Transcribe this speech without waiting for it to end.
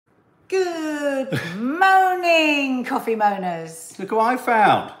Good morning, coffee moaners. Look who I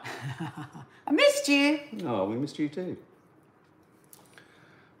found. I missed you. Oh, we missed you too.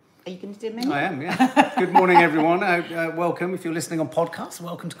 Are you going to do me? I am, yeah. Good morning, everyone. Welcome. If you're listening on podcast,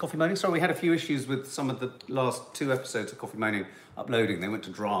 welcome to Coffee Moaning. Sorry, we had a few issues with some of the last two episodes of Coffee Moaning uploading. They went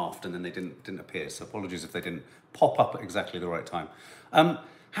to draft and then they didn't appear. So apologies if they didn't pop up at exactly the right time.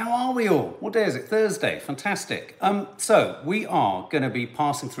 How are we all? What day is it? Thursday. Fantastic. So we are going to be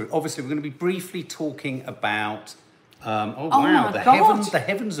passing through. Obviously, we're going to be briefly talking about. Wow! The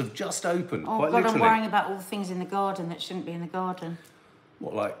heavens have just opened. Oh quite God! literally. I'm worrying about all the things in the garden that shouldn't be in the garden.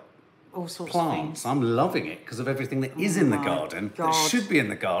 What, like all sorts plants? of things. I'm loving it because of everything that is in the garden that should be in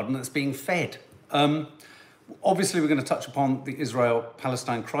the garden that's being fed. Obviously, we're going to touch upon the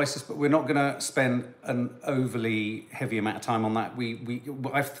Israel-Palestine crisis, but we're not going to spend an overly heavy amount of time on that.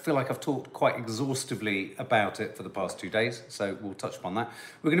 I feel like I've talked quite exhaustively about it for the past 2 days, so we'll touch upon that.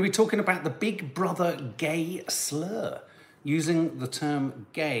 We're going to be talking about the Big Brother gay slur, using the term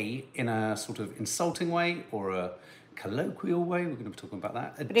gay in a sort of insulting way or a colloquial way. We're going to be talking about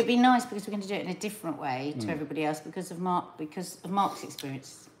that. But it'd be nice because we're going to do it in a different way to everybody else because of Mark's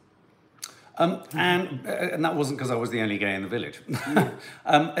experience. And that wasn't because I was the only gay in the village.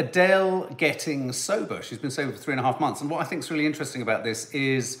 ADELE getting sober. She's been sober for 3.5 months. And what I think is really interesting about this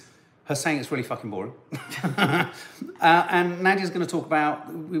is her saying it's really fucking boring. And Nadia's going to talk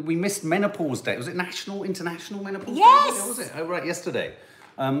about, we missed Menopause Day. Was it International Menopause Day? Yes! Was it? Oh, right, yesterday.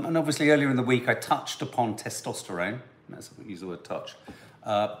 And obviously earlier in the week I touched upon testosterone. That's we use the word touch.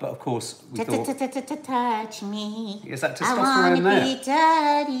 But of course we thought... Touch me. Is that testosterone I wanna there? be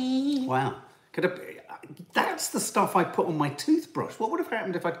dirty. Wow. That's the stuff I put on my toothbrush. What would have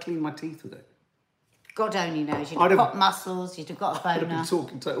happened if I'd cleaned my teeth with it? God only knows. You'd have got muscles, you'd have got a boner. I'd have been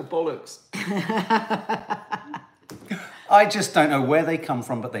talking total bollocks. I just don't know where they come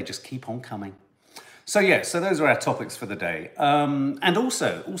from, but they just keep on coming. So those are our topics for the day. And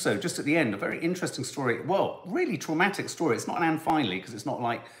also, just at the end, a very interesting story. Well, really traumatic story. It's not an and finally, because it's not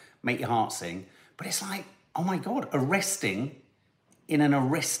like make your heart sing, but it's like, oh my God, arresting in an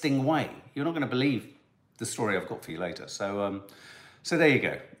arresting way. You're not going to believe the story I've got for you later. So there you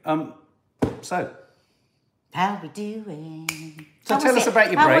go. So. How we doing? So tell us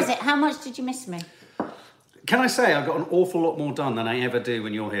about your break. How was it? How much did you miss me? Can I say I got an awful lot more done than I ever do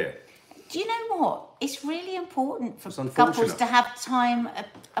when you're here? Do you know what? It's really important for couples to have time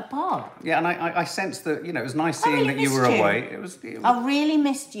apart. Yeah, and I sensed that, it was nice seeing that you were away. It was. I really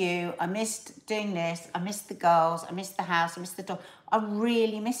missed you. I missed doing this. I missed the girls. I missed the house. I missed the dog. I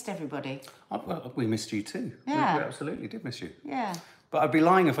really missed everybody. Well, we missed you too. Yeah. We absolutely did miss you. Yeah. But I'd be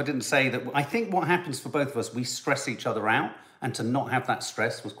lying if I didn't say that. I think what happens for both of us, we stress each other out, and to not have that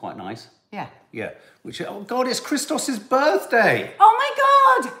stress was quite nice. Yeah. Yeah. Which, oh God, it's Christos's birthday. Oh my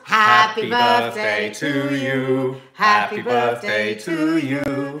God! Happy birthday to you. Happy birthday to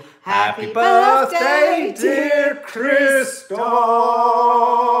you. Happy birthday, dear Christos.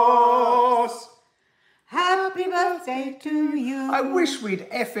 Happy birthday to you. I wish we'd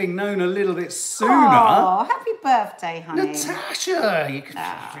effing known a little bit sooner. Oh, happy birthday, honey. Natasha!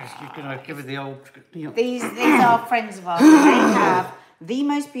 You're going to give her the old... These are friends of ours. They have the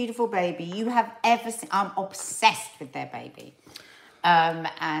most beautiful baby you have ever seen. I'm obsessed with their baby. And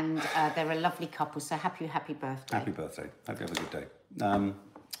they're a lovely couple. So happy birthday. Happy birthday. Hope you have a good day.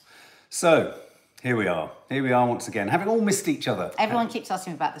 So, here we are. Here we are once again, having all missed each other. Everyone keeps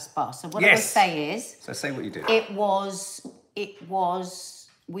asking me about the spa. So what I would say is... So say what you did. It was...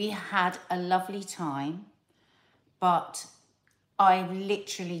 We had a lovely time, but I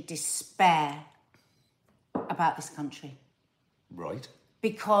literally despair about this country. Right.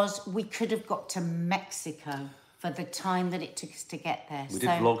 Because we could have got to Mexico for the time that it took us to get there. We did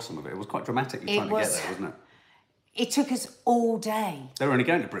vlog some of it. It was quite dramatic trying to get there, wasn't it? It took us all day. They were only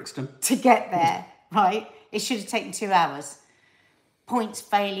going to Brixton. To get there, right? It should have taken 2 hours. Points,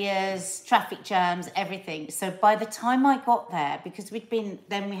 failures, traffic jams, everything. So by the time I got there, because we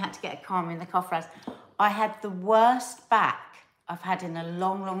had to get a car in the car for us, I had the worst back I've had in a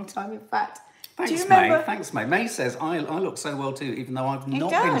long, long time. In fact, Thanks, do you remember? May. Thanks, May. May says I look so well too, even though I've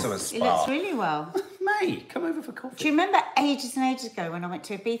not been to a spa. It looks really well. May, come over for coffee. Do you remember ages and ages ago when I went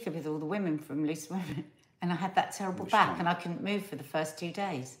to Ibiza with all the women from Loose Women and I had that terrible back and I couldn't move for the first 2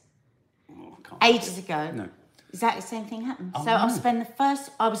 days? Oh, I can't ages ago. No. Exactly the same thing happened. Oh, so no. I was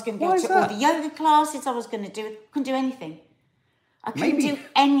going to go to all the yoga classes. Couldn't do anything. I couldn't do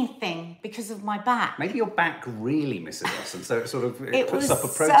anything because of my back. Maybe your back really misses us, and so it puts up a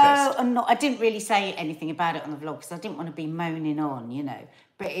protest. I didn't really say anything about it on the vlog because I didn't want to be moaning on, you know.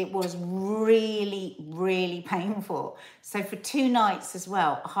 But it was really, really painful. So for 2 nights as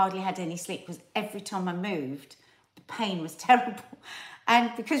well, I hardly had any sleep because every time I moved, the pain was terrible.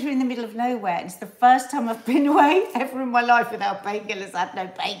 And because we're in the middle of nowhere, and it's the first time I've been away ever in my life without painkillers. I had no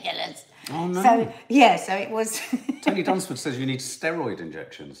painkillers. Oh, no. So it was... Tony Dunsford says you need steroid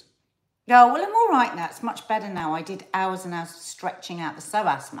injections. No, well, I'm all right now. It's much better now. I did hours and hours stretching out the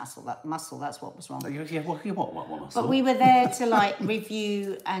psoas muscle. That's what was wrong. Yeah, what muscle? But we were there to,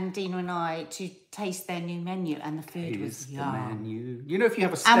 review, and Dina and I, to taste their new menu, and the food was yum. Menu. You know, if you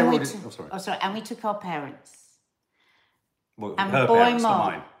have a steroid... And we took our parents. Well, and her boy, parents, Mom, not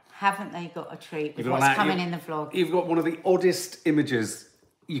mine. Haven't they got a treat with what's coming in the vlog? You've got one of the oddest images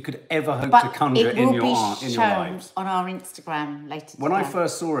you could ever hope to conjure in your lives. On our Instagram later. When I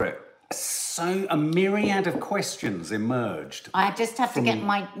first saw it, a myriad of questions emerged. I just have to get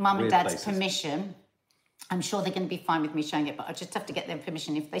my mum and dad's permission. I'm sure they're going to be fine with me showing it, but I just have to get their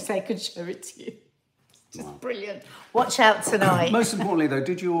permission if they say I could show it to you. Just brilliant. Watch out tonight. Most importantly, though,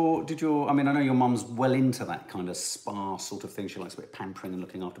 did your? I mean, I know your mum's well into that kind of spa sort of thing. She likes a bit of pampering and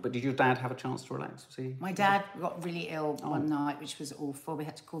looking after. But did your dad have a chance to relax? Was he? My dad got really ill one night, which was awful. We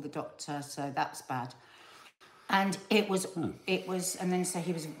had to call the doctor, so that's bad. And it was, and then so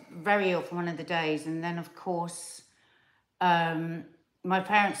he was very ill for one of the days, and then of course, my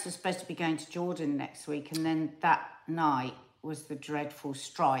parents were supposed to be going to Jordan next week, and then that night was the dreadful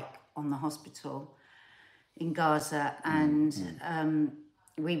strike on the hospital in Gaza, and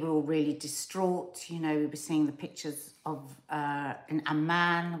we were all really distraught. You know, we were seeing the pictures of in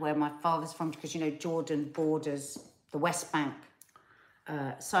Amman, where my father's from, because, you know, Jordan borders the West Bank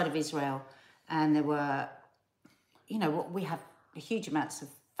side of Israel, and there were, you know, we have huge amounts of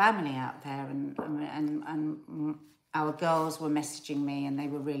family out there, and our girls were messaging me, and they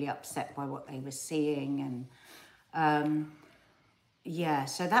were really upset by what they were seeing, and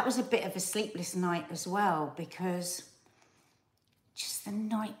so that was a bit of a sleepless night as well, because just the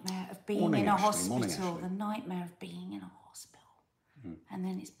nightmare of being in a hospital, the nightmare of being in a hospital, and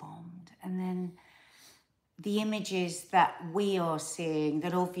then it's bombed, and then the images that we are seeing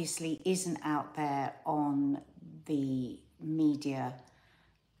that obviously isn't out there on the media,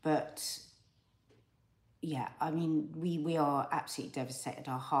 but yeah, I mean, we are absolutely devastated.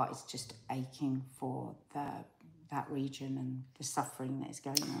 Our heart is just aching for that region and the suffering that is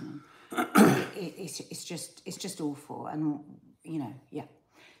going on. It's just awful, and you know, yeah.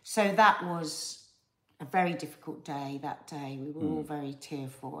 So that was a very difficult day. That day, we were all very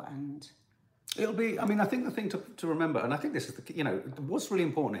tearful, and it'll be. I mean, I think the thing to remember, and I think this is what's really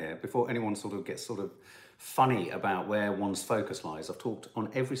important here, before anyone gets funny about where one's focus lies. I've talked on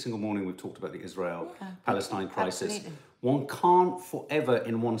every single morning. We've talked about the Israel-Palestine crisis. Absolutely. One can't forever,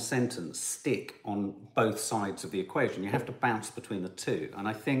 in one sentence, stick on both sides of the equation. You have to bounce between the two. And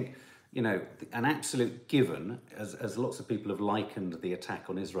I think, you know, an absolute given, as lots of people have likened the attack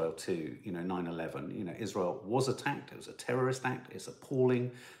on Israel to, 9/11. You know, Israel was attacked. It was a terrorist act. It's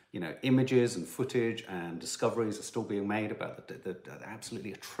appalling. You know, images and footage and discoveries are still being made about the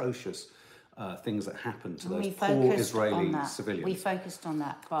absolutely atrocious things that happened to those poor Israeli civilians. We focused on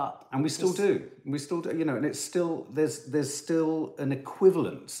that, and we still do. You know, and it's still there's still an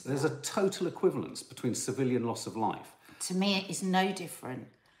equivalence. There's a total equivalence between civilian loss of life. To me, it is no different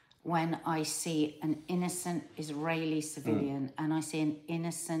when I see an innocent Israeli civilian and I see an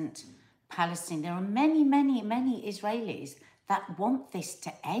innocent Palestinian. There are many, many, many Israelis that want this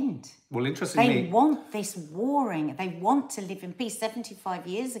to end. Well, interestingly, they want this warring. They want to live in peace. 75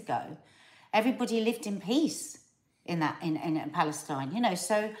 years ago, everybody lived in peace in Palestine, you know.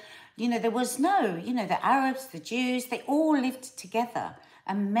 So, you know, there was the Arabs, the Jews, they all lived together.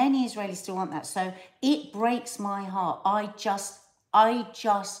 And many Israelis still want that. So it breaks my heart. I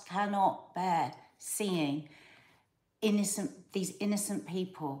just cannot bear seeing these innocent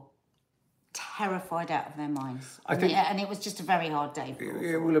people terrified out of their minds. And it was just a very hard day for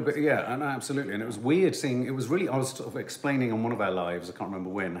us. Yeah, and absolutely. And it was weird seeing, I was sort of explaining on one of our lives, I can't remember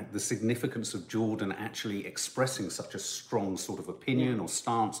when, the significance of Jordan actually expressing such a strong sort of opinion or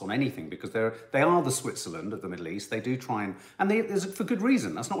stance on anything, because they are the Switzerland of the Middle East. They do try and there's for good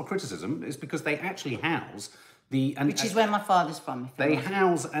reason. That's not a criticism. It's because they actually house which is where my father's from. They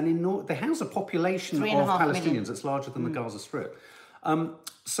house a population of Palestinians that's larger than the Gaza Strip.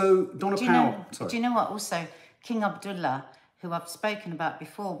 So Donna Powell. Do you know what? Also, King Abdullah, who I've spoken about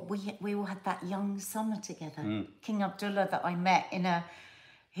before, we all had that young summer together. King Abdullah that I met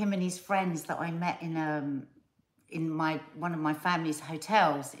him and his friends that I met in in one of my family's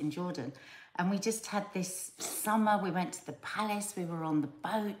hotels in Jordan. And we just had this summer, we went to the palace, we were on the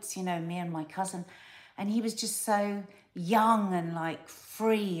boats, you know, me and my cousin. And he was just so young and like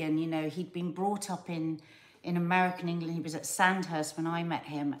free. And, you know, he'd been brought up in American England. He was at Sandhurst when I met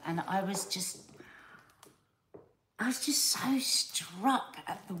him. And I was just so struck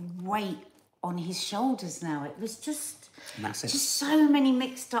at the weight on his shoulders now. It was just massive. Just so many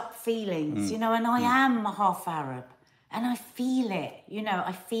mixed up feelings, you know, and I am half Arab. And I feel it, you know,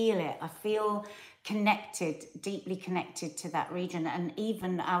 I feel it. I feel connected, deeply connected to that region. And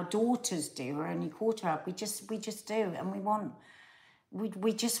even our daughters do, we're only quarter Arab. We just do. And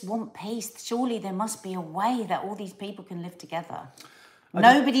we just want peace. Surely there must be a way that all these people can live together.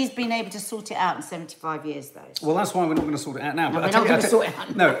 Nobody's been able to sort it out in 75 years, though. Well, that's why we're not going to sort it out now. No, we're not going to sort it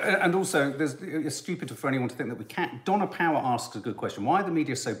out. No, and also, it's stupid for anyone to think that we can't. Donna Power asks a good question. Why are the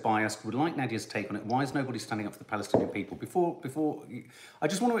media so biased? Would like Nadia's take on it. Why is nobody standing up for the Palestinian people? Before, I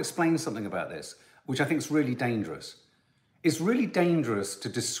just want to explain something about this, which I think is really dangerous. It's really dangerous to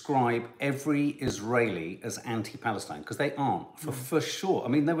describe every Israeli as anti-Palestine, because they aren't, for sure. I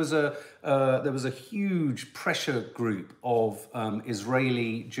mean, there was a huge pressure group of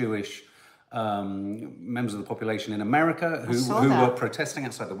Israeli Jewish members of the population in America who were protesting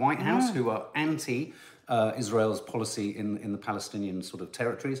outside the White House, who are anti-Israel's policy in the Palestinian sort of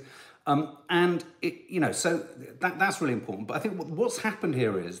territories. And it, you know, so that's really important. But I think what's happened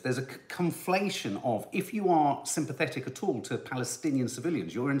here is there's a conflation of, if you are sympathetic at all to Palestinian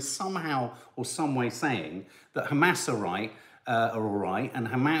civilians, you're in somehow or some way saying that Hamas are all right, and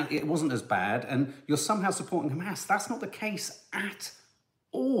Hamas, it wasn't as bad, and you're somehow supporting Hamas. That's not the case at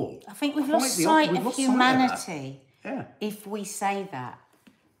all. I think we've lost sight of humanity if we say that,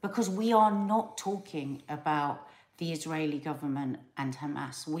 because we are not talking about the Israeli government and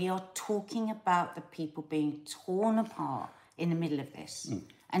Hamas. We are talking about the people being torn apart in the middle of this.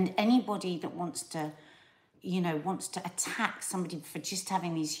 And anybody that wants to attack somebody for just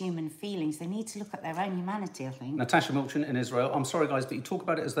having these human feelings, they need to look at their own humanity, I think. Natasha Milchin in Israel. I'm sorry, guys, but you talk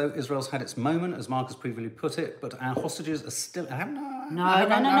about it as though Israel's had its moment, as Mark has previously put it, but our hostages are still... I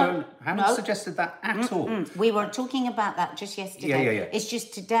haven't suggested that at all. We were talking about that just yesterday. Yeah. It's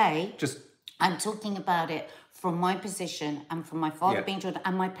just today, I'm talking about it from my position and from my father being Jordan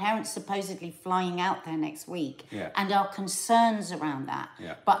and my parents supposedly flying out there next week and our concerns around that.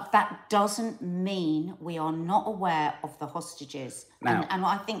 But that doesn't mean we are not aware of the hostages. Now, and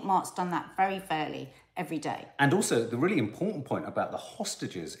I think Mark's done that very fairly every day. And also, the really important point about the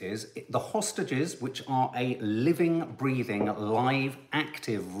hostages is the hostages, which are a living, breathing, live,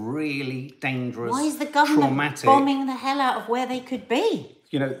 active, really dangerous, why is the government bombing the hell out of where they could be?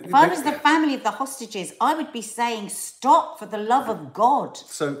 You know, if I was the family of the hostages, I would be saying, stop, for the love of God.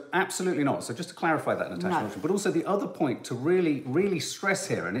 So absolutely not. So just to clarify that, Natasha, but also the other point to really, really stress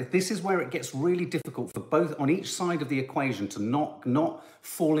here, and this is where it gets really difficult for both on each side of the equation to not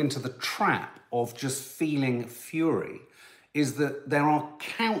fall into the trap of just feeling fury, is that there are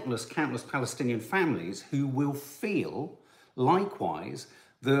countless Palestinian families who will feel likewise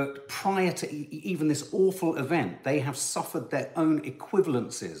that prior to even this awful event, they have suffered their own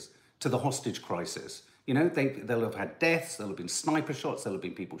equivalences to the hostage crisis. You know, they'll have had deaths, there'll have been sniper shots, there'll have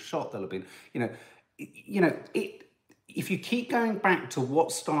been people shot, there'll have been, if you keep going back to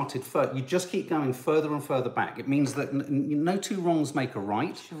what started first, you just keep going further and further back. It means that no two wrongs make a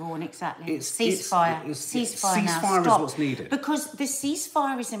right. Siobhan, exactly. Ceasefire. Ceasefire now. Ceasefire Stop. is what's needed. Because the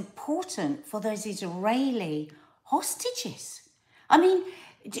ceasefire is important for those Israeli hostages. I mean,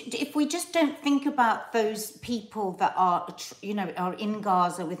 if we just don't think about those people that are in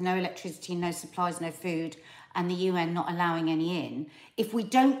Gaza with no electricity, no supplies, no food, and the UN not allowing any in, if we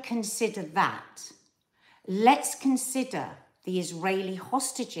don't consider that, let's consider the Israeli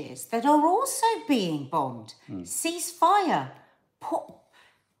hostages that are also being bombed. Ceasefire.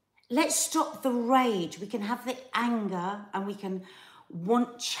 Let's stop the rage. We can have the anger and we can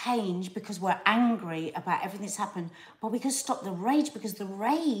want change because we're angry about everything that's happened, but we can stop the rage because the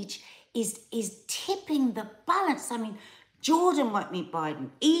rage is tipping the balance. I mean, Jordan won't meet Biden,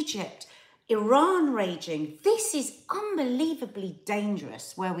 Egypt, Iran raging. This is unbelievably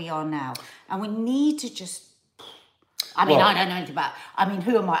dangerous where we are now, and we need to just... I don't know anything about... I mean,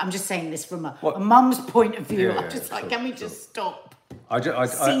 who am I? I'm just saying this from a mum's point of view. I'm just can we just stop? I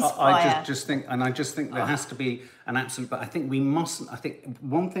just think there has to be an absolute. But I think we mustn't. I think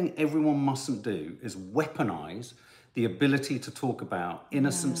one thing everyone mustn't do is weaponize the ability to talk about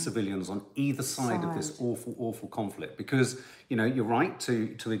innocent civilians on either side of this awful conflict. Because you're right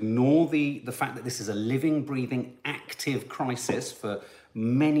to ignore the fact that this is a living, breathing, active crisis for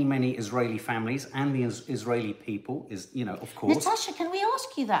many, many Israeli families and the Israeli people is, of course. Natasha, can we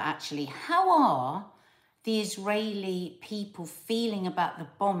ask you that actually? How are the Israeli people feeling about the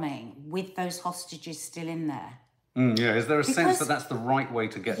bombing with those hostages still in there? Yeah, is there a sense that that's the right way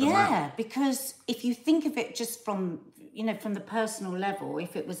to get them out? Yeah, because if you think of it just from the personal level,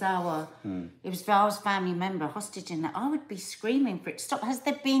 if it was our family member hostage in there, I would be screaming for it to stop.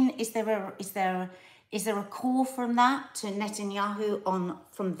 Is there a call from that to Netanyahu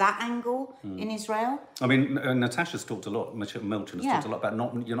from that angle in Israel? I mean, Natasha's talked a lot. Milton has talked a lot about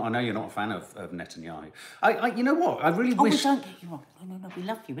not. I know you're not a fan of Netanyahu. You know what? I really wish. Oh, don't get you wrong. No, we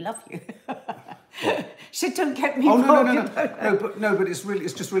love you. We love you. Shit, don't get me wrong. No, but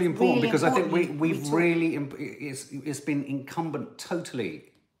it's just really important because I think it's been incumbent totally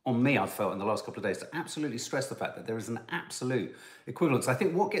on me, I've felt in the last couple of days, to absolutely stress the fact that there is an absolute equivalence. I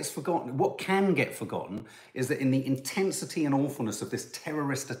think what can get forgotten, is that in the intensity and awfulness of this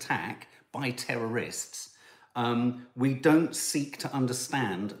terrorist attack by terrorists, we don't seek to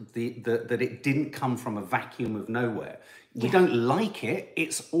understand that it didn't come from a vacuum of nowhere. We don't like it.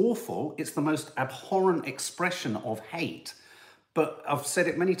 It's awful. It's the most abhorrent expression of hate. But I've said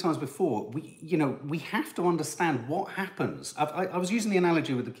it many times before, we have to understand what happens. I was using the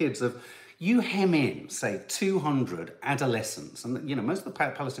analogy with the kids of, you hem in, say, 200 adolescents, and most of the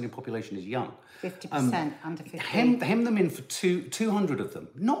Palestinian population is young. 50% under 50. Hem them in for 200 of them.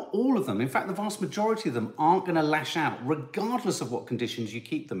 Not all of them. In fact, the vast majority of them aren't going to lash out, regardless of what conditions you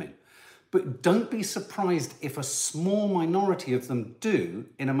keep them in. But don't be surprised if a small minority of them do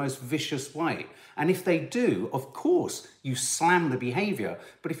in a most vicious way. And if they do, of course, you slam the behaviour.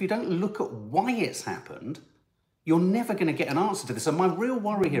 But if you don't look at why it's happened, you're never going to get an answer to this. And my real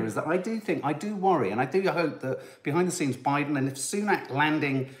worry here is that I do worry, and I do hope that behind the scenes, Biden, and if Sunak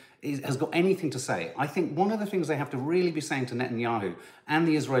landing has got anything to say, I think one of the things they have to really be saying to Netanyahu and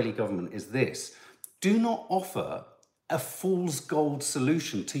the Israeli government is this: do not offer a fool's gold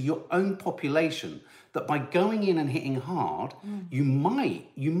solution to your own population, that by going in and hitting hard, you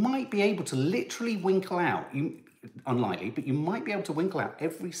might be able to literally winkle out, unlikely, but you might be able to winkle out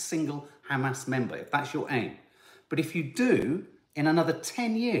every single Hamas member, if that's your aim. But if you do, in another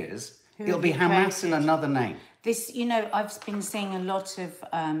 10 years, it'll be Hamas in another name. This, I've been seeing a lot of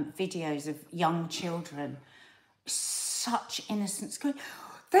videos of young children, such innocence, going,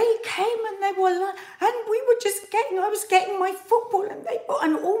 they came and they were like, and I was getting my football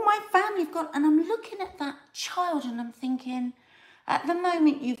and all my family have got, and I'm looking at that child and I'm thinking, at the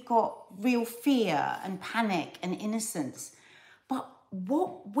moment you've got real fear and panic and innocence, but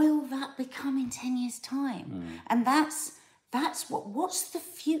what will that become in 10 years' time? And that's what's the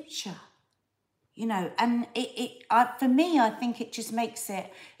future? And for me, I think it just makes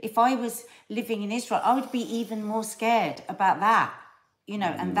it, if I was living in Israel, I would be even more scared about that.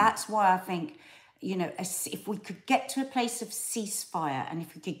 And that's why I think, if we could get to a place of ceasefire and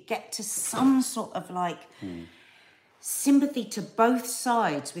if we could get to some sort of sympathy to both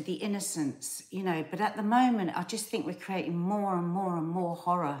sides with the innocents, but at the moment, I just think we're creating more and more and more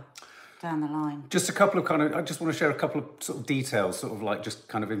horror down the line. Just a couple of I just want to share a couple of sort of details, just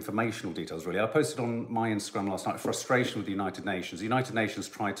kind of informational details, really. I posted on my Instagram last night frustration with the United Nations. The United Nations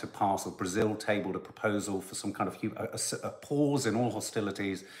tried to pass, or Brazil tabled a proposal for some kind of a pause in all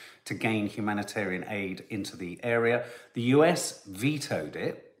hostilities to gain humanitarian aid into the area. The US vetoed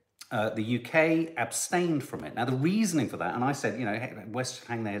it. The UK abstained from it. Now, the reasoning for that, and I said, West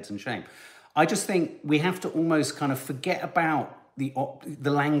hang their heads in shame. I just think we have to almost kind of forget about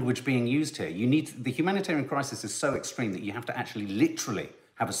the language being used here. The humanitarian crisis is so extreme that you have to actually literally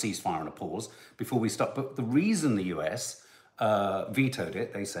have a ceasefire and a pause before we stop. But the reason the US vetoed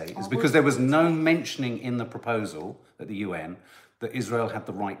it, they say, is because there was no mentioning in the proposal at the UN that Israel had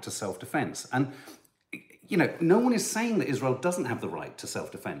the right to self-defense. And no one is saying that Israel doesn't have the right to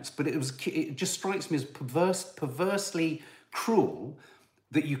self-defense, but it just strikes me as perversely cruel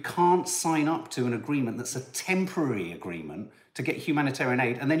that you can't sign up to an agreement that's a temporary agreement to get humanitarian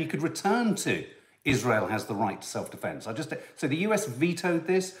aid, and then you could return to Israel has the right to self-defense. So the US vetoed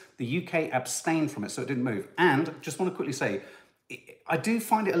this, the UK abstained from it, so it didn't move. And just want to quickly say, I do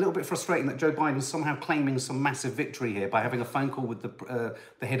find it a little bit frustrating that Joe Biden is somehow claiming some massive victory here by having a phone call with the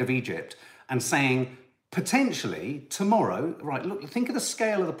head of Egypt and saying, potentially tomorrow, right, look, think of the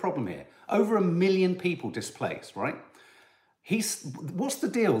scale of the problem here. Over 1 million people displaced, right? What's the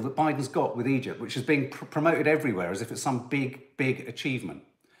deal that Biden's got with Egypt, which is being promoted everywhere as if it's some big achievement?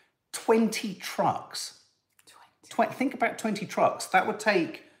 20 trucks. Think about 20 trucks. That would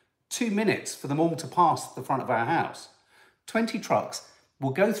take 2 minutes for them all to pass the front of our house. 20 trucks will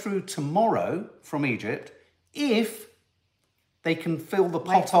go through tomorrow from Egypt if they can fill the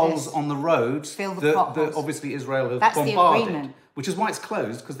potholes on the roads that obviously Israel has bombarded. The agreement. Which is why it's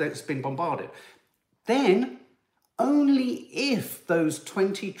closed, because it's been bombarded. Then, only if those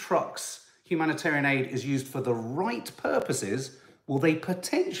 20 trucks humanitarian aid is used for the right purposes will they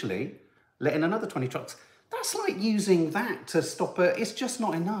potentially let in another 20 trucks. That's like using that to stop it's just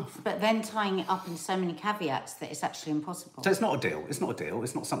not enough. But then tying it up in so many caveats that it's actually impossible. So it's not a deal. It's not a deal.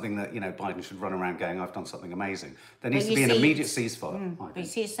 It's not something that, Biden should run around going, I've done something amazing. There needs to be an immediate ceasefire. But you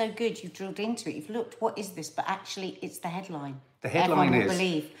see, it's so good. You've drilled into it. You've looked, what is this? But actually, it's the headline. The headline everyone will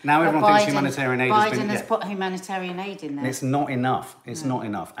believe. Now everyone thinks humanitarian aid has been... Biden has put humanitarian aid in there. And it's not enough. It's not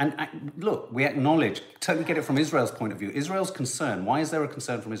enough. And look, we acknowledge, totally get it from Israel's point of view. Israel's concern, why is there a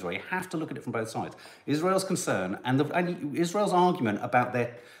concern from Israel? You have to look at it from both sides. Israel's concern and Israel's argument about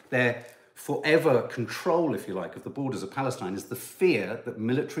their forever control, if you like, of the borders of Palestine is the fear that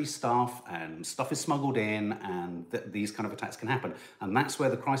military staff and stuff is smuggled in and that these kind of attacks can happen. And that's where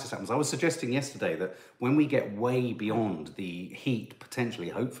the crisis happens. I was suggesting yesterday that when we get way beyond the heat, potentially,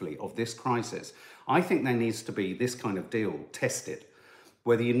 hopefully, of this crisis, I think there needs to be this kind of deal tested,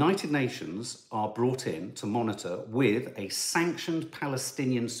 where the United Nations are brought in to monitor with a sanctioned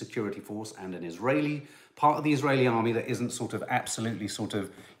Palestinian security force and an Israeli part of the Israeli army that isn't sort of absolutely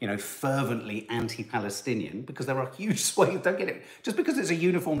fervently anti-Palestinian, because there are huge swathes, don't get it, just because it's a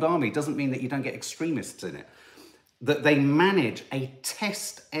uniformed army doesn't mean that you don't get extremists in it. That they manage a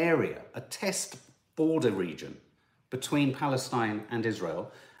test area, a test border region between Palestine and Israel,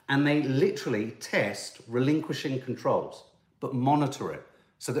 and they literally test relinquishing controls, but monitor it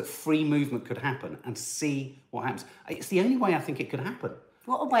so that free movement could happen and see what happens. It's the only way I think it could happen.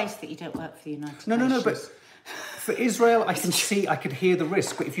 What a waste that you don't work for the United Nations. No, but for Israel, I could hear the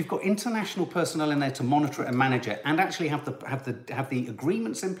risk. But if you've got international personnel in there to monitor it and manage it, and actually have the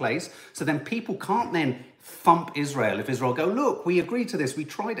agreements in place, so then people can't then thump Israel if Israel go, look, we agreed to this, we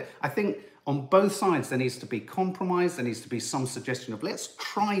tried it. I think on both sides there needs to be compromise. There needs to be some suggestion of let's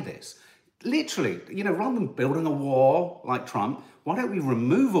try this. Literally, rather than building a wall like Trump, why don't we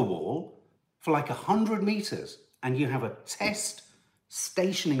remove a wall for like 100 meters and you have a test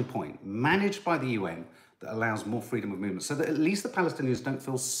stationing point managed by the UN that allows more freedom of movement, so that at least the Palestinians don't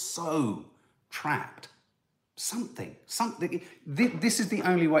feel so trapped. Something. This is the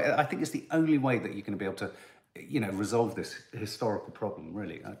only way. I think it's the only way that you're going to be able to, resolve this historical problem.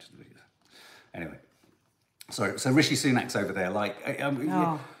 Really. Anyway, sorry. So Rishi Sunak's over there,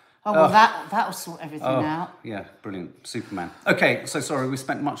 that'll sort everything out. Yeah, brilliant, Superman. Okay, so sorry, we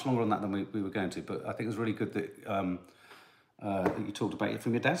spent much longer on that than we were going to, but I think it was really good that. You talked about it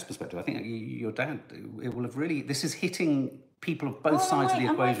from your dad's perspective. I think your dad, it will have really, this is hitting people of both sides of the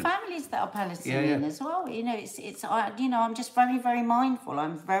equation. And my families that are Palestinian as well. I'm just very, very mindful.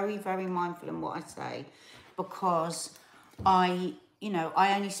 I'm very, very mindful in what I say, because I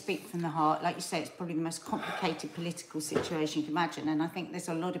only speak from the heart. Like you say, it's probably the most complicated political situation you can imagine. And I think there's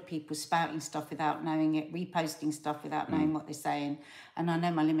a lot of people spouting stuff without knowing it, reposting stuff without knowing what they're saying. And I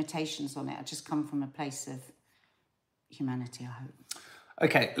know my limitations on it. I just come from a place of humanity, I hope.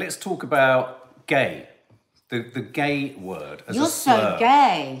 Okay, let's talk about gay. The gay word as You're a slur. so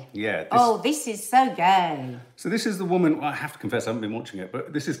gay. Yeah. This is so gay. So this is the woman, well, I have to confess, I haven't been watching it,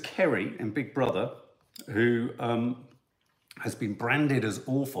 but this is Kerry in Big Brother, who has been branded as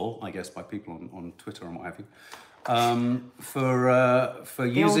awful, I guess, by people on Twitter and what have you, for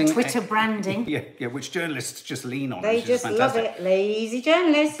using old Twitter branding. Yeah, which journalists just lean on. They just love it, lazy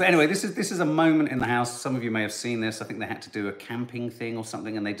journalists. But anyway, this is a moment in the house. Some of you may have seen this. I think they had to do a camping thing or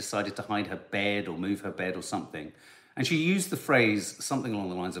something, and they decided to hide her bed or move her bed or something. And she used the phrase something along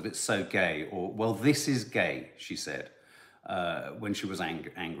the lines of "it's so gay," or "well, this is gay," she said when she was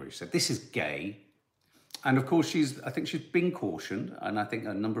angry. She said, "This is gay." And of course, I think she's been cautioned, and I think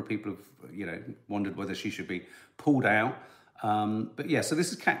a number of people have, wondered whether she should be pulled out. But yeah, so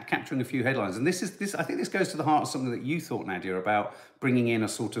this is capturing a few headlines, and this. I think this goes to the heart of something that you thought, Nadia, about bringing in a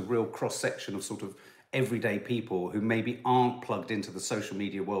sort of real cross section of sort of everyday people who maybe aren't plugged into the social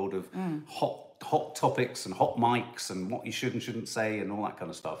media world of hot topics and hot mics and what you should and shouldn't say and all that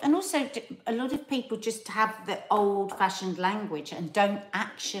kind of stuff. And also, a lot of people just have the old-fashioned language and don't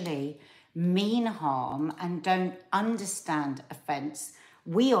actually mean harm and don't understand offence.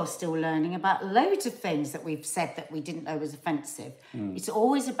 We are still learning about loads of things that we've said that we didn't know was offensive. It's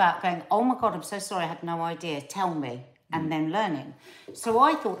always about going, oh my God, I'm so sorry, I had no idea, tell me, and then learning. So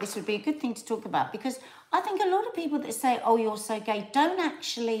I thought this would be a good thing to talk about, because I think a lot of people that say, oh, you're so gay, don't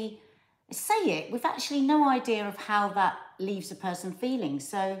actually say it. We've actually no idea of how that leaves a person feeling.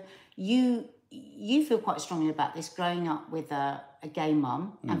 So you you feel quite strongly about this growing up with a gay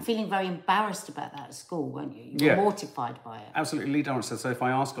mum and feeling very embarrassed about that at school, weren't you? You were mortified by it. Absolutely. Lee Darren says, so if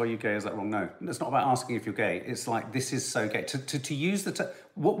I ask, are you gay, is that wrong? No. It's not about asking if you're gay. It's like, this is so gay. To use the...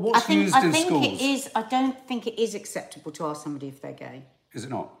 what's used in schools? I don't think it is acceptable to ask somebody if they're gay. Is it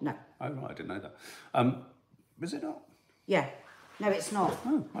not? No. Oh, right, I didn't know that. Is it not? Yeah. No, it's not.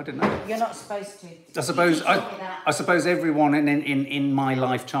 Oh, I didn't know that. You're not supposed to. I suppose everyone in my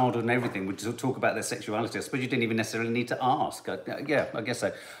life, childhood and everything would talk about their sexuality. I suppose you didn't even necessarily need to ask. Yeah, I guess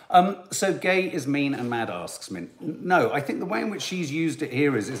so. So gay is mean and mad, asks Mint. No, I think the way in which she's used it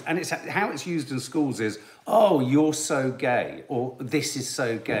here is and it's how it's used in schools is, oh, you're so gay, or this is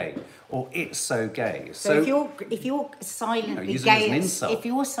so gay, or it's so gay. So if you're silently gay, if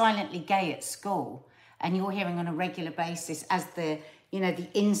you're silently gay at school, and you're hearing on a regular basis as the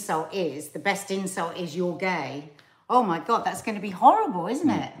insult is, the best insult is you're gay, oh my God, that's going to be horrible, isn't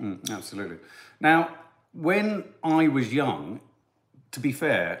it? Absolutely. Now, when I was young, to be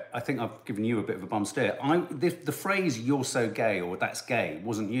fair, I think I've given you a bit of a bum stare. The phrase "you're so gay" or "that's gay"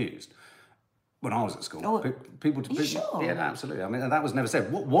 wasn't used when I was at school. People sure? Yeah, absolutely. I mean, that was never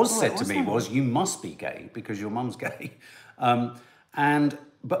said. What was said to me was, "You must be gay because your mum's gay,"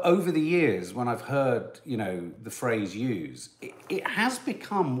 But over the years, when I've heard, the phrase used, it has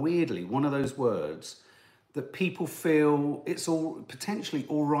become weirdly one of those words that people feel it's potentially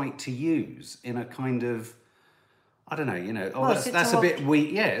all right to use in a kind of, I don't know, that's a bit weak.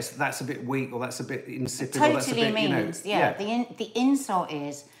 Yes, that's a bit weak, or that's a bit insipid. Totally or that's a bit, means, The insult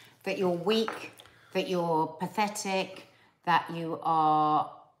is that you're weak, that you're pathetic, that you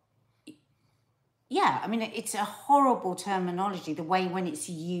are. Yeah, I mean, it's a horrible terminology, the way when it's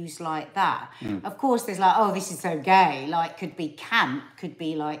used like that. Of course, there's like, oh, this is so gay. Like, could be camp, could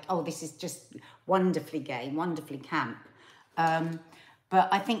be like, oh, this is just wonderfully gay, wonderfully camp. But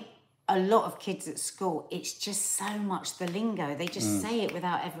I think a lot of kids at school, it's just so much the lingo. They just say it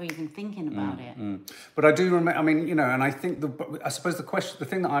without ever even thinking about it. But I do remember, I mean, and I think I suppose the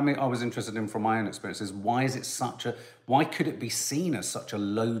thing that I was interested in from my own experience is why could it be seen as such a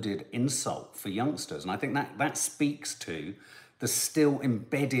loaded insult for youngsters? And I think that speaks to the still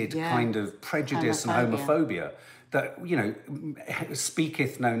embedded kind of prejudice and homophobia that,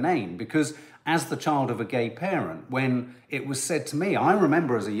 speaketh no name. Because as the child of a gay parent, when it was said to me, I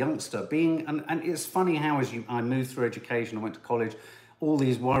remember as a youngster being, and it's funny how I moved through education, I went to college, all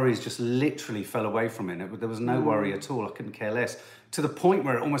these worries just literally fell away from it. There was no worry at all. I couldn't care less. To the point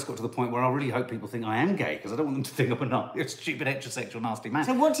where it almost got to the point where I really hope people think I am gay, because I don't want them to think I'm a stupid, heterosexual, nasty man.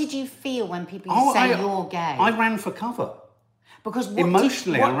 So what did you feel when people say you're gay? I ran for cover. Because what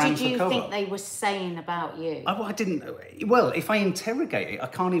did you think they were saying about you? I didn't. Well, if I interrogate it, I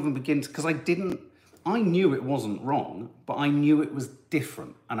can't even begin to, because I knew it wasn't wrong, but I knew it was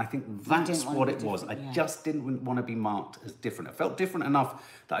different. And I think that's what it was. I just didn't want to be marked as different. I felt different enough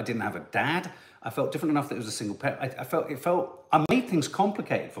that I didn't have a dad. I felt different enough that it was a single parent. I made things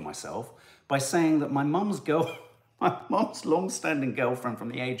complicated for myself by saying that my mum's long-standing girlfriend from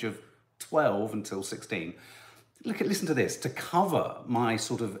the age of 12 until 16, listen to this, to cover my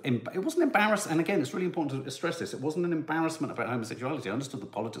sort of, it wasn't embarrassing, and again, it's really important to stress this, it wasn't an embarrassment about homosexuality. I understood the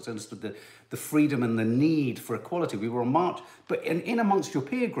politics, I understood the freedom and the need for equality. We were on march, but in amongst your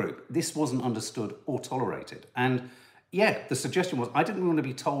peer group, this wasn't understood or tolerated. And the suggestion was, I didn't want to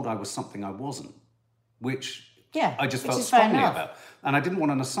be told I was something I wasn't, which I just felt strongly about. And I didn't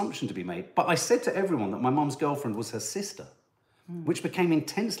want an assumption to be made. But I said to everyone that my mum's girlfriend was her sister, which became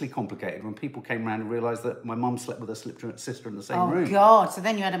intensely complicated when people came around and realised that my mum slept with her sister in the same room. Oh God! So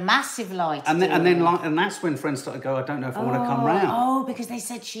then you had a massive lie. And that's when friends started to go, I don't know if I want to come round. Oh, because they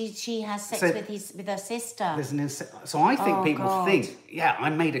said she has sex with her sister. So I think people think, I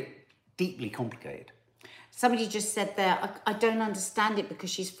made it deeply complicated. Somebody just said there, I don't understand it because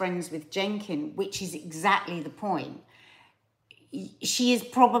she's friends with Jenkin, which is exactly the point. She is,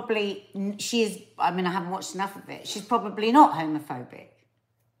 I mean, I haven't watched enough of it. She's probably not homophobic.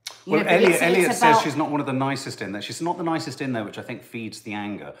 Elliot says she's not one of the nicest in there. She's not the nicest in there, which I think feeds the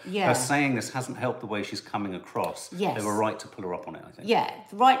anger. Yeah. Her saying this hasn't helped the way she's coming across. Yes. They were right to pull her up on it, I think. Yeah,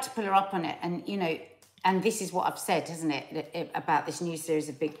 right to pull her up on it. And, and this is what I've said, hasn't it, about this new series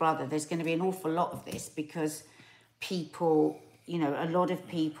of Big Brother. There's going to be an awful lot of this because people, a lot of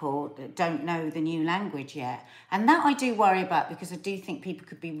people don't know the new language yet. And that I do worry about, because I do think people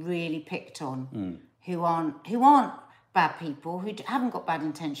could be really picked on who aren't bad people, who haven't got bad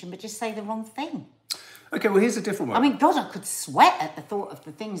intention, but just say the wrong thing. Okay, well, here's a different one. I mean, God, I could sweat at the thought of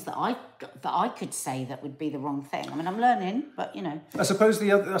the things that I could say that would be the wrong thing. I mean, I'm learning, but I suppose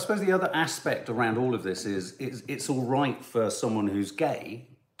the other aspect around all of this is it's all right for someone who's gay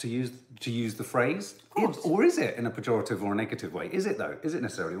to use the phrase? Or is it in a pejorative or a negative way? Is it though? Is it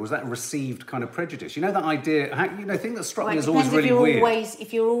necessarily? Or is that received kind of prejudice? You know, that idea, thing that struck me as always really weird.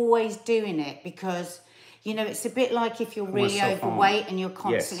 If you're always doing it, because, you know, it's a bit like if you're really overweight and you're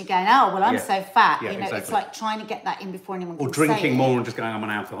constantly going, oh, well, I'm so fat. You know, exactly. It's like trying to get that in before anyone can say it. Or drinking more and just going, I'm an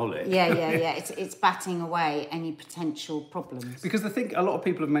alcoholic. Yeah. It's batting away any potential problems. Because a lot of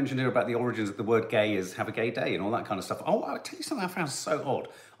people have mentioned here about the origins of the word gay is have a gay day and all that kind of stuff. Oh, I'll tell you something I found so odd.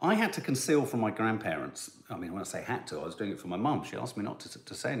 I had to conceal from my grandparents, I mean, when I say had to, I was doing it for my mum. She asked me not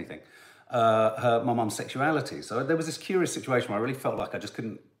to say anything. My mum's sexuality. So there was this curious situation where I really felt like I just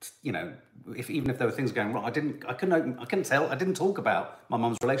couldn't, you know, even if there were things going wrong, I couldn't tell. I didn't talk about my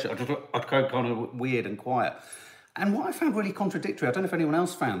mum's relationship. I'd go kind of weird and quiet. And what I found really contradictory, I don't know if anyone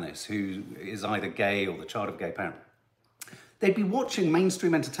else found this, who is either gay or the child of a gay parent. They'd be watching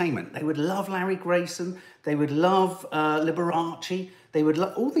mainstream entertainment. They would love Larry Grayson. They would love Liberace. They would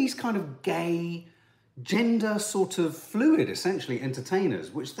love all these kind of gay, gender sort of fluid, essentially,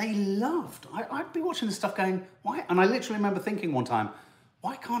 entertainers, which they loved. I'd be watching this stuff going, why? And I literally remember thinking one time,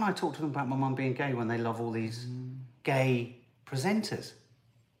 why can't I talk to them about my mum being gay when they love all these gay presenters?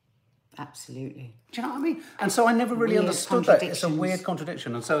 Do Absolutely. you know what I mean? And so I never really understood that. It's a weird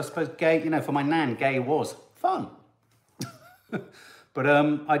contradiction. And so I suppose gay, you know, for my nan, gay was fun. But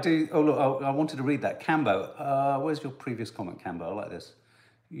I do. Oh look, I wanted to read that. Cambo, where's your previous comment, Cambo? I like this.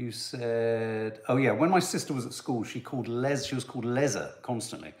 You said, oh yeah, when my sister was at school, she was called Leza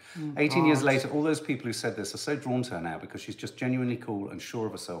constantly. 18 years later, all those people who said this are so drawn to her now because she's just genuinely cool and sure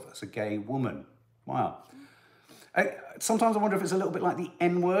of herself as a gay woman. Wow. Sometimes I wonder if it's a little bit like the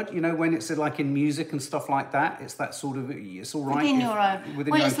N-word, you know, when it's like in music and stuff like that. It's that sort of, it's all right. Within your own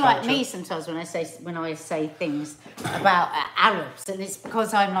it's like me sometimes when I say things about Arabs, and it's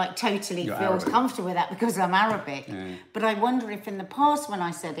because I'm like totally comfortable with that because I'm Arabic. Yeah. But I wonder if in the past when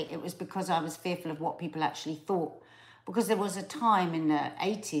I said it, it was because I was fearful of what people actually thought. Because there was a time in the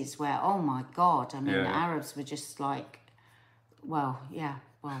 80s where, oh my God, I mean, the Arabs were just like, well,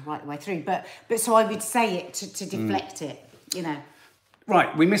 right the way through. But so I would say it to deflect it, you know. Right,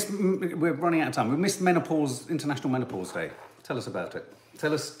 we're running out of time. We missed Menopause, International Menopause Day. Tell us about it.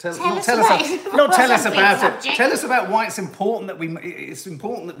 Tell us about it. Tell us about why it's important that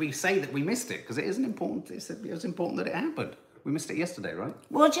we say that we missed it, because it isn't important. It was important that it happened. We missed it yesterday, right?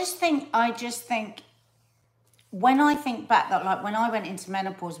 Well, I just think when I think back, that like when I went into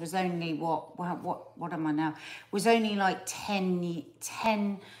menopause was only what am I now? Was only like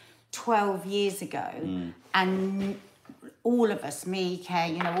 10, 12 years ago, and all of us, me,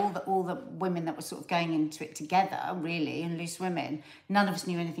 Kay, you know, all the women that were sort of going into it together, really, and loose women, none of us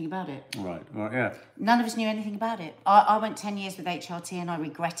knew anything about it. Right, yeah. None of us knew anything about it. I went 10 years with HRT and I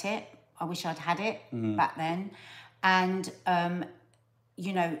regret it. I wish I'd had it back then. And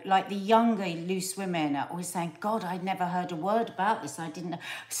you know, like the younger loose women are always saying, God, I'd never heard a word about this. I didn't know.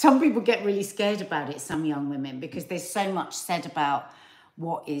 Some people get really scared about it, some young women, because there's so much said about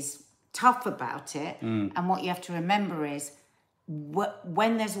what is tough about it. And what you have to remember is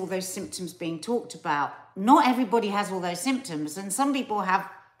when there's all those symptoms being talked about, not everybody has all those symptoms, and some people have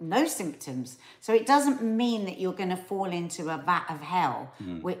no symptoms. So it doesn't mean that you're going to fall into a vat of hell,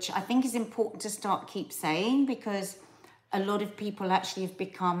 which I think is important to keep saying, because a lot of people actually have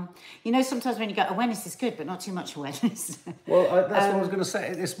become, you know, sometimes when you go, awareness is good, but not too much awareness. Well, that's what I was going to say.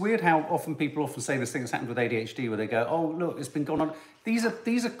 It's weird how often people say this thing that's happened with ADHD, where they go, oh, look, it's been going on. These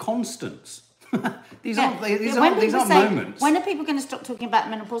are constants. These aren't moments. When are people going to stop talking about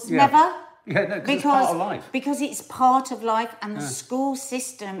menopause? Never. Yeah, no, because it's part of life. Because it's part of life, and the school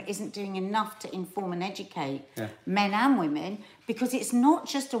system isn't doing enough to inform and educate men and women, because it's not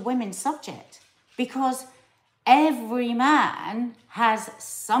just a women's subject. Because every man has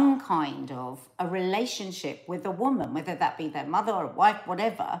some kind of a relationship with a woman, whether that be their mother or wife,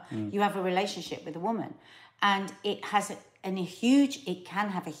 whatever. You have a relationship with a woman, and it has it can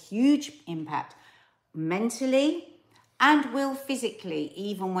have a huge impact mentally and will physically,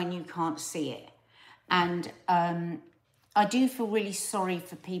 even when you can't see it. And I do feel really sorry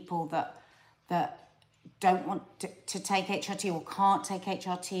for people that don't want to take HRT or can't take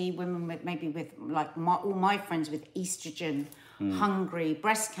HRT, women with like all my friends with estrogen, hungry,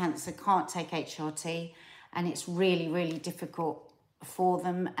 breast cancer, can't take HRT, and it's really, really difficult for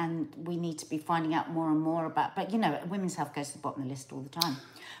them, and we need to be finding out more and more about, but you know, women's health goes to the bottom of the list all the time.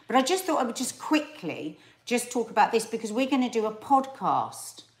 But I just thought I would just quickly talk about this, because we're going to do a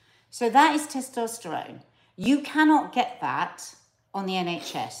podcast. So that is testosterone. You cannot get that on the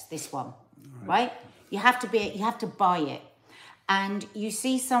NHS, this one, right? You have to buy it. And you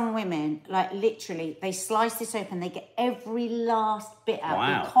see some women, like literally, they slice this open, they get every last bit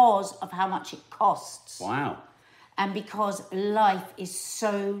out because of how much it costs. Wow. And because life is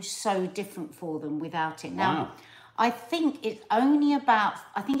so different for them without it. Now, I think it's only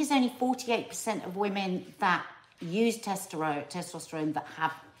 48% of women that use testosterone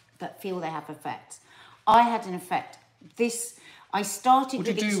that feel they have effects. I had an effect. I started what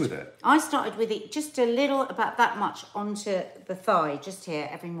did you do with it? I started with it just a little, about that much, onto the thigh, just here,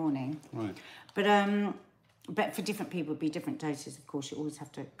 every morning. Right. But for different people, it'd be different doses. Of course, you always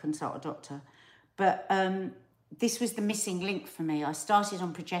have to consult a doctor. But this was the missing link for me. I started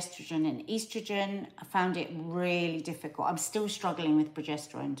on progesterone and estrogen. I found it really difficult. I'm still struggling with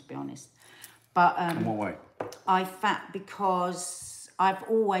progesterone, to be honest. But in what way? Because I've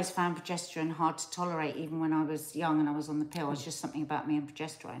always found progesterone hard to tolerate, even when I was young and I was on the pill. It's just something about me and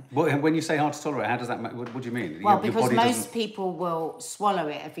progesterone. Well, when you say hard to tolerate, how does that? What do you mean? Well, because most people will swallow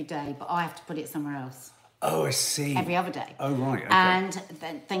it every day, but I have to put it somewhere else. Oh, I see. Every other day. Oh, right. Okay. And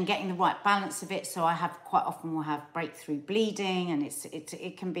then getting the right balance of it. So I have quite often will have breakthrough bleeding, and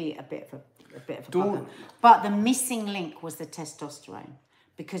it can be a bit of a problem. But the missing link was the testosterone,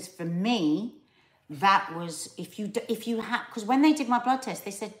 because for me, that was if you had, because when they did my blood test,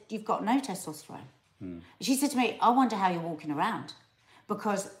 they said you've got no testosterone. She said to me, I wonder how you're walking around,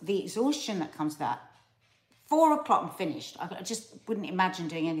 because the exhaustion that comes to that. 4 o'clock and finished. I just wouldn't imagine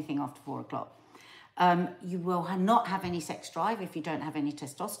doing anything after 4 o'clock. You will not have any sex drive if you don't have any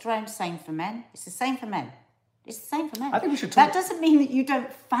testosterone. Same for men. It's the same for men. It's the same for men. I think we should talk. That doesn't mean that you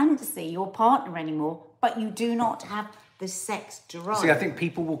don't fancy your partner anymore, but you do not have the sex drive. See, I think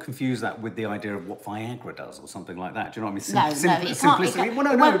people will confuse that with the idea of what Viagra does or something like that. Do you know what I mean? No, it can't. It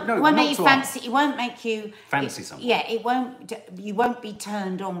won't make you fancy. It won't make you fancy someone. Yeah, it won't. You won't be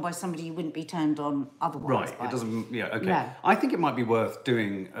turned on by somebody you wouldn't be turned on otherwise. Right. By. It doesn't. Yeah. Okay. No. I think it might be worth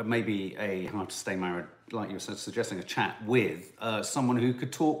doing maybe a How to Stay Married, like you were suggesting, a chat with someone who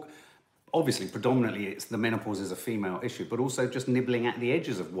could talk. Obviously, predominantly, it's the menopause is a female issue, but also just nibbling at the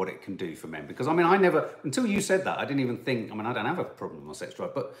edges of what it can do for men. Because, I mean, I never, until you said that, I didn't even think, I mean, I don't have a problem with my sex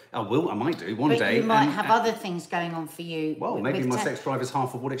drive, but I might do one day. But you might have other things going on for you. Well, maybe my sex drive is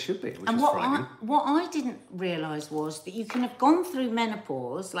half of what it should be, which is frightening. What I didn't realise was that you can have gone through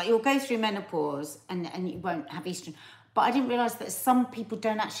menopause, like you'll go through menopause and you won't have estrogen. But I didn't realise that some people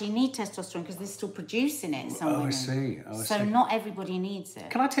don't actually need testosterone because they're still producing it in some women. I see. So not everybody needs it.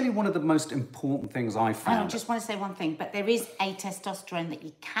 Can I tell you one of the most important things I found? I just want to say one thing, but there is a testosterone that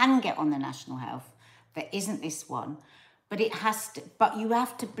you can get on the National Health. There isn't this one, but it has to. But you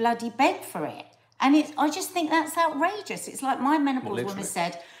have to bloody beg for it, and I just think that's outrageous. It's like my menopause woman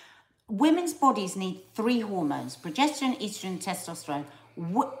said, women's bodies need 3 hormones: progesterone, estrogen, testosterone.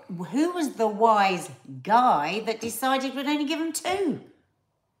 Who was the wise guy that decided we'd only give them 2?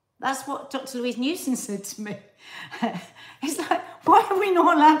 That's what Dr. Louise Newson said to me. It's like, why are we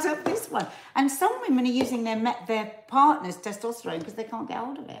not allowed to have this one? And some women are using their partner's testosterone because they can't get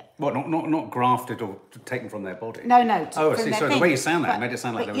hold of it. Well, not grafted or taken from their body. No. I see. So the way you sound that made it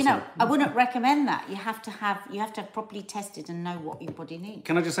sound like there was. I wouldn't recommend that. You have to have properly tested and know what your body needs.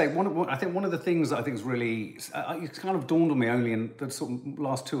 Can I just say I think one of the things that I think is really it's kind of dawned on me only in the sort of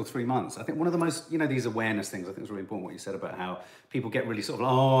last 2 or 3 months. I think one of the most these awareness things. I think is really important what you said about how people get really sort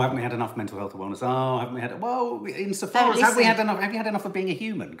of haven't we had enough mental health awareness? Haven't we had insofar as have you had enough of being a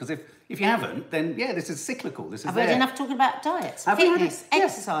human? Because if you haven't, then this is cyclical. This is I've heard enough talking about diets, fitness,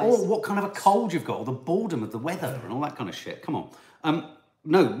 exercise, or what kind of a cold you've got, or the boredom of the weather, and all that kind of shit. Come on.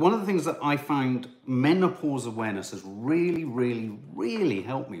 No, one of the things that I found menopause awareness has really, really, really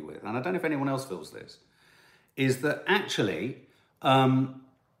helped me with, and I don't know if anyone else feels this, is that actually,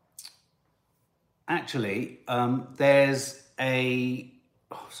 there's a.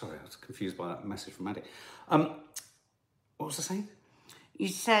 Oh, sorry, I was confused by that message from Maddie. What was I saying? You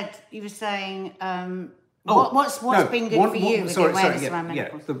were saying. What's been good for you with awareness around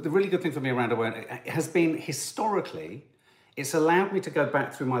menopause? The really good thing for me around awareness has been historically, it's allowed me to go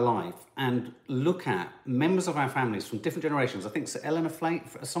back through my life and look at members of our families from different generations. I think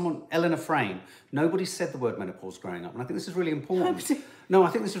Eleanor Frame, nobody said the word menopause growing up, and I think this is really important. No, I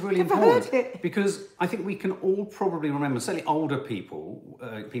think this is really important because I think we can all probably remember, certainly older people,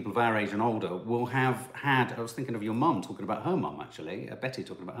 people of our age and older, will have had, I was thinking of your mum talking about her mum actually, Betty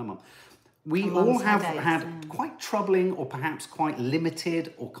talking about her mum. We all have had quite troubling or perhaps quite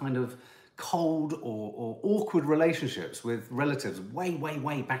limited or kind of cold or awkward relationships with relatives way, way,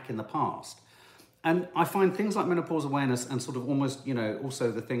 way back in the past. And I find things like menopause awareness and sort of almost,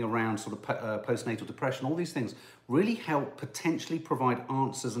 also the thing around sort of postnatal depression, all these things really help potentially provide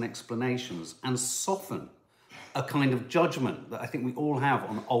answers and explanations and soften a kind of judgment that I think we all have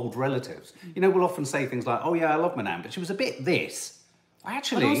on old relatives. You know, we'll often say things like, oh yeah, I love my nan, but she was a bit this.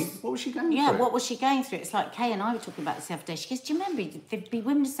 Actually, what was she going through? Yeah, what was she going through? It's like Kay and I were talking about this the other day. She goes, do you remember, there'd be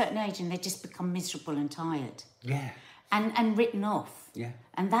women of a certain age and they'd just become miserable and tired. Yeah. And written off. Yeah.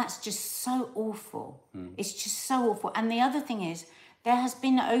 And that's just so awful. It's just so awful. And the other thing is, there has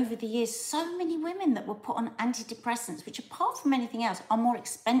been over the years so many women that were put on antidepressants, which apart from anything else are more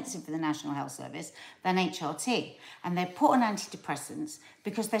expensive for the National Health Service than HRT. And they're put on antidepressants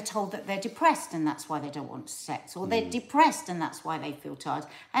because they're told that they're depressed and that's why they don't want sex, or they're depressed and that's why they feel tired.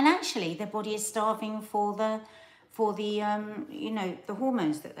 And actually their body is starving for the the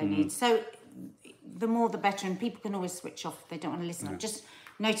hormones that they need. So the more the better, and people can always switch off if they don't want to listen. I've just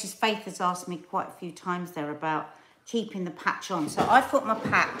noticed Faith has asked me quite a few times there about keeping the patch on. So I put my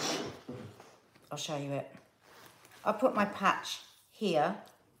patch, I'll show you it. I put my patch here,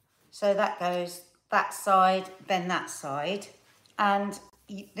 so that goes that side, then that side. And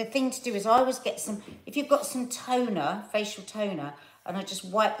the thing to do is I always get some, if you've got some toner, facial toner, and I just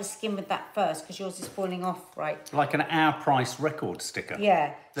wipe the skin with that first because yours is falling off, right? Like an Our Price record sticker.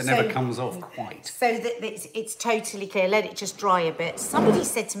 Yeah. That never comes off quite. So that it's totally clear. Let it just dry a bit. Somebody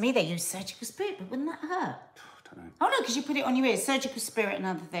said to me they use surgical spirit, but wouldn't that hurt? I don't know. Oh no, because you put it on your ears. Surgical spirit,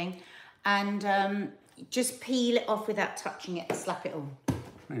 another thing. And just peel it off without touching it and slap it on.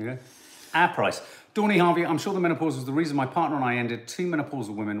 There you go. Our Price. Dawny Harvey, I'm sure the menopause was the reason my partner and I ended 2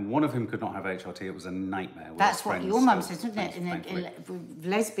 menopausal women, one of whom could not have HRT. It was a nightmare. That's what your mum says, isn't it? With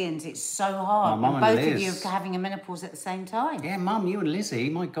lesbians, it's so hard. My mum both and of you Liz. are having a menopause at the same time. Yeah, Mum, you and Lizzie,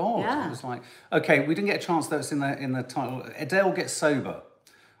 my God. Yeah. It was like, okay, we didn't get a chance, though, it's in the title. Adele gets sober.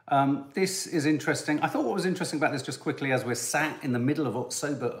 This is interesting. I thought what was interesting about this, just quickly, as we're sat in the middle of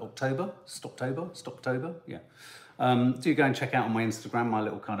October, Stoptober, yeah. Do go and check out on my Instagram my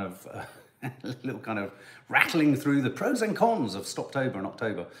little kind of rattling through the pros and cons of Stoptober and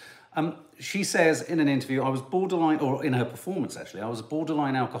October. She says in an interview, I was borderline, or in her performance actually, I was a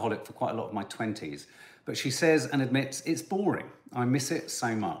borderline alcoholic for quite a lot of my 20s. But she says and admits it's boring. I miss it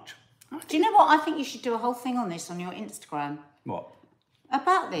so much. Do you know what? I think you should do a whole thing on this on your Instagram. What?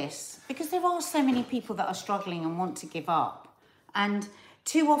 About this. Because there are so many people that are struggling and want to give up. And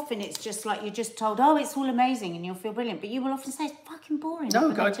too often it's just like you're just told, oh, it's all amazing and you'll feel brilliant. But you will often say, it's fucking boring.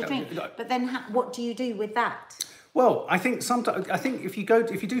 No, not to drink. But then what do you do with that? Well, I think if you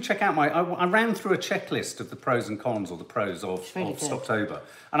do check out I ran through a checklist of the pros and cons, or the pros of Stoptober,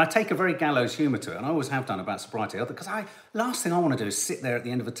 and I take a very gallows humour to it, and I always have done about sobriety, because last thing I want to do is sit there at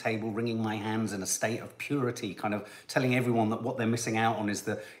the end of a table wringing my hands in a state of purity, kind of telling everyone that what they're missing out on is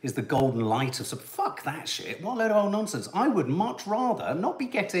the golden light of fuck that shit. What a load of old nonsense. I would much rather not be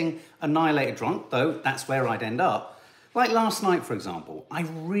getting annihilated drunk, though that's where I'd end up. Like last night, for example, I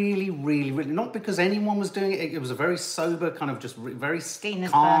really, not because anyone was doing it, it was a very sober, kind of just very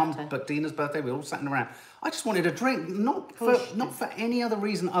calm, but Dina's birthday, we were all sat around. I just wanted a drink, not for any other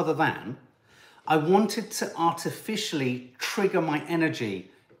reason other than I wanted to artificially trigger my energy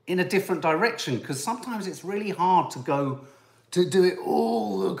in a different direction, because sometimes it's really hard to do it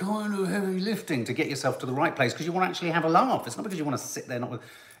all the kind of heavy lifting to get yourself to the right place, because you want to actually have a laugh. It's not because you want to sit there,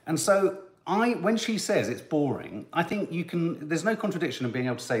 and so when she says it's boring, I think there's no contradiction in being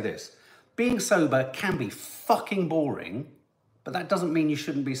able to say this. Being sober can be fucking boring, but that doesn't mean you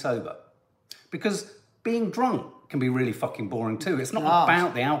shouldn't be sober. Because being drunk can be really fucking boring too. It's not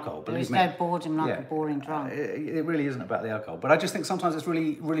about the alcohol, believe me. There's no boredom like a boring drunk. It really isn't about the alcohol. But I just think sometimes it's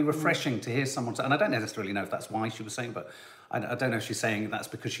really, really refreshing to hear someone say, and I don't necessarily know if that's why she was saying, but I don't know if she's saying that's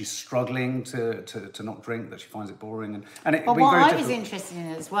because she's struggling to not drink, that she finds it boring. And it well, what I was interested in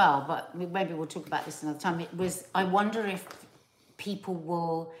as well, but maybe we'll talk about this another time, it was, I wonder if people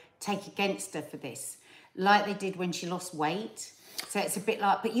will take against her for this, like they did when she lost weight. So it's a bit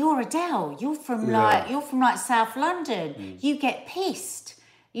like, but you're Adele. You're from South London. You get pissed.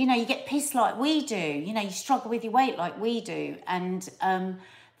 You get pissed like we do. You struggle with your weight like we do. And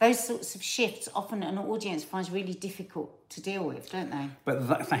those sorts of shifts often an audience finds really difficult to deal with, don't they?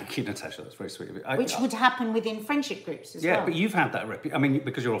 But thank you, Natasha. That's very sweet of you. Which would happen within friendship groups as well. Yeah, but you've had that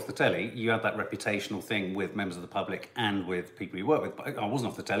because you're off the telly, you had that reputational thing with members of the public and with people you work with. But I wasn't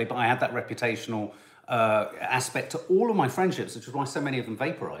off the telly, but I had that reputational aspect to all of my friendships, which is why so many of them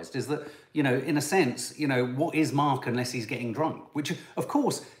vaporized, is that, in a sense, what is Mark unless he's getting drunk? Which, of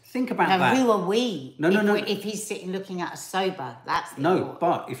course, think about that. Who are we? No. If he's sitting looking at us sober, that's the No,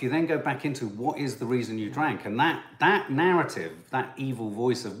 but if you then go back into what is the reason you drank, and that narrative, that evil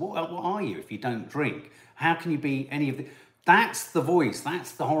voice of what are you if you don't drink? How can you be any of the... That's the voice,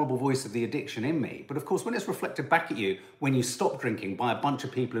 that's the horrible voice of the addiction in me. But of course, when it's reflected back at you, when you stop drinking by a bunch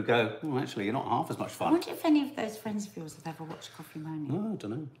of people who go, oh, actually, you're not half as much fun. I wonder if any of those friends of yours have ever watched Coffee Moaning. Oh, I don't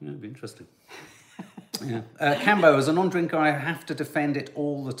know. Yeah, it'd be interesting. Yeah. Cambo, as a non-drinker, I have to defend it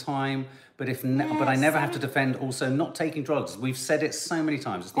all the time. But but I never have to defend also not taking drugs. We've said it so many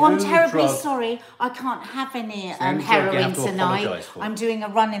times. It's the I'm only terribly drug... sorry. I can't have any only drug you heroin have to tonight. apologise for. I'm doing a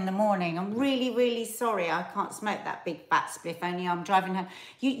run in the morning. I'm really, really sorry. I can't smoke that big fat spliff. Only I'm driving home.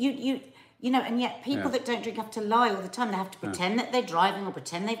 You know, and yet people that don't drink have to lie all the time. They have to pretend that they're driving, or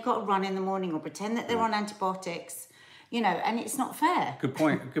pretend they've got a run in the morning, or pretend that they're on antibiotics. You know, and it's not fair. Good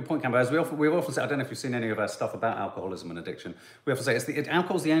point, Cambo. As we've often said, I don't know if you've seen any of our stuff about alcoholism and addiction. We often say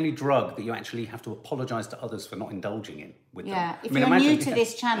alcohol's the only drug that you actually have to apologise to others for not indulging in with them. Yeah, if you're new to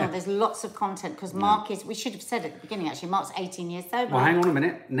this channel, there's lots of content, because Mark is, we should have said at the beginning actually, Mark's 18 years sober. Well, hang on a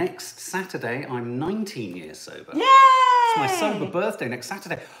minute. Next Saturday, I'm 19 years sober. Yay! It's my sober birthday next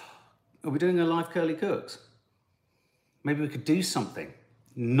Saturday. Are we doing a live Curly Cooks? Maybe we could do something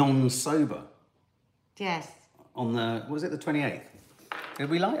non-sober. Yes. On the, was it the 28th? Did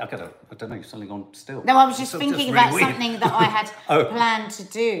we like? I don't know, you've suddenly gone still. No, I was just thinking about something that I had planned to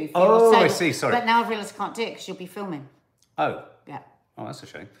do. I see, sorry. But now I've realised I can't do it because you'll be filming. Oh. Yeah. Oh, that's a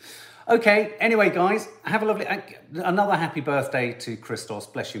shame. Okay, anyway, guys, have a lovely, another happy birthday to Christos.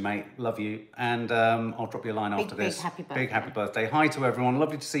 Bless you, mate. Love you. And I'll drop you a line after this. Big happy birthday. Big happy birthday. Hi to everyone.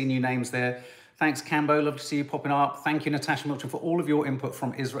 Lovely to see new names there. Thanks, Cambo. Lovely to see you popping up. Thank you, Natasha Milton, for all of your input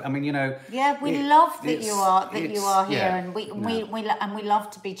from Israel. I mean, you know. Yeah, we love that you are here, yeah, and we love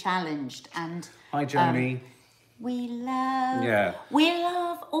to be challenged. And hi, Joni. We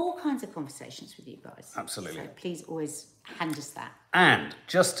love all kinds of conversations with you guys. Absolutely. So please always hand us that. And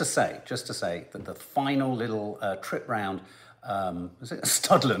just to say that the final little trip round, is it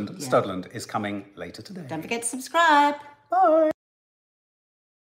Studland? Yeah. Studland is coming later today. Don't forget to subscribe. Bye.